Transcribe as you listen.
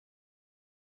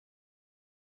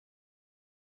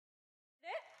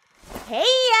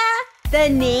Heya!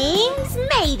 The name's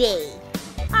Mayday.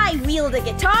 I wield a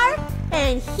guitar,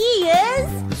 and he is...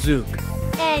 Zook.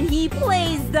 And he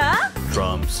plays the...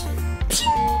 Drums.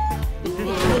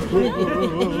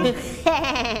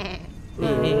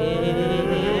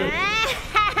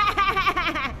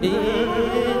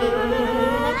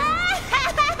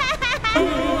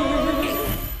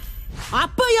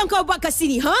 Apa yang kau buat kat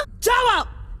sini, ha?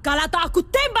 Jawab! Kalau tak aku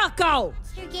tembak kau!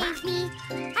 You gave me.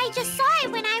 I just saw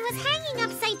it when I was hanging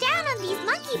upside down on these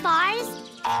monkey bars.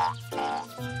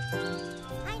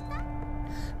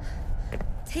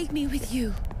 Take me with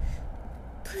you.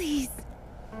 Please.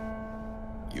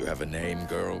 You have a name,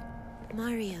 girl?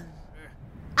 Mariam.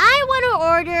 I want to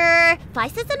order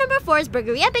 5 sets of number 4s,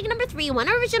 burgeria big number 3, 1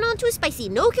 original and 2 spicy.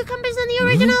 No cucumbers on the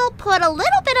original. Put a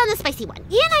little bit on the spicy one.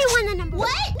 And I want the number...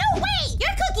 What? No way!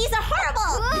 Your cookies are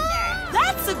horrible!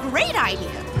 That's a great idea.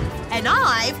 And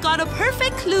I've got a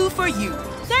perfect clue for you.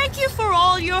 Thank you for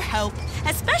all your help,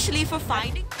 especially for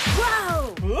finding...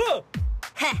 Whoa!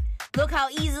 Heh, look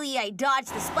how easily I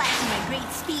dodged the splash in my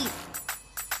great speed.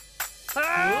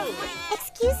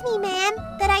 Excuse me, ma'am,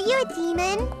 but are you a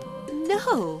demon?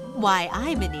 No. Why,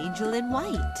 I'm an angel in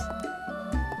white.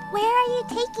 Where are you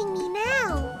taking me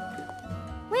now?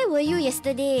 Where were you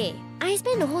yesterday? I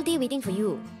spent the whole day waiting for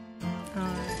you.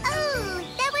 Oh,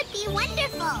 that would be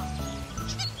wonderful.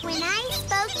 When I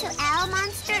spoke to Owl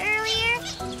Monster earlier,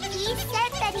 he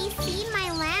said that he's seen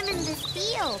my lamb in this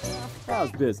field.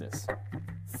 How's business?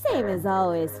 Same as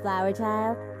always, Flower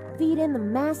Child. Feeding the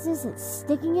masses and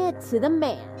sticking it to the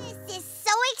man. This is so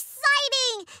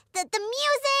exciting! The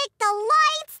music, the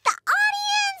lights, the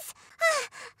audience!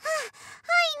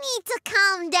 I need to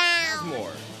calm down.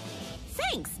 More.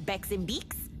 Thanks, Bex and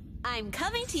Beaks. I'm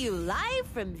coming to you live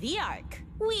from the Ark.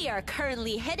 We are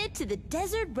currently headed to the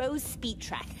Desert Rose Speed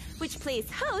Track, which plays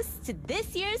host to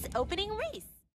this year's opening race.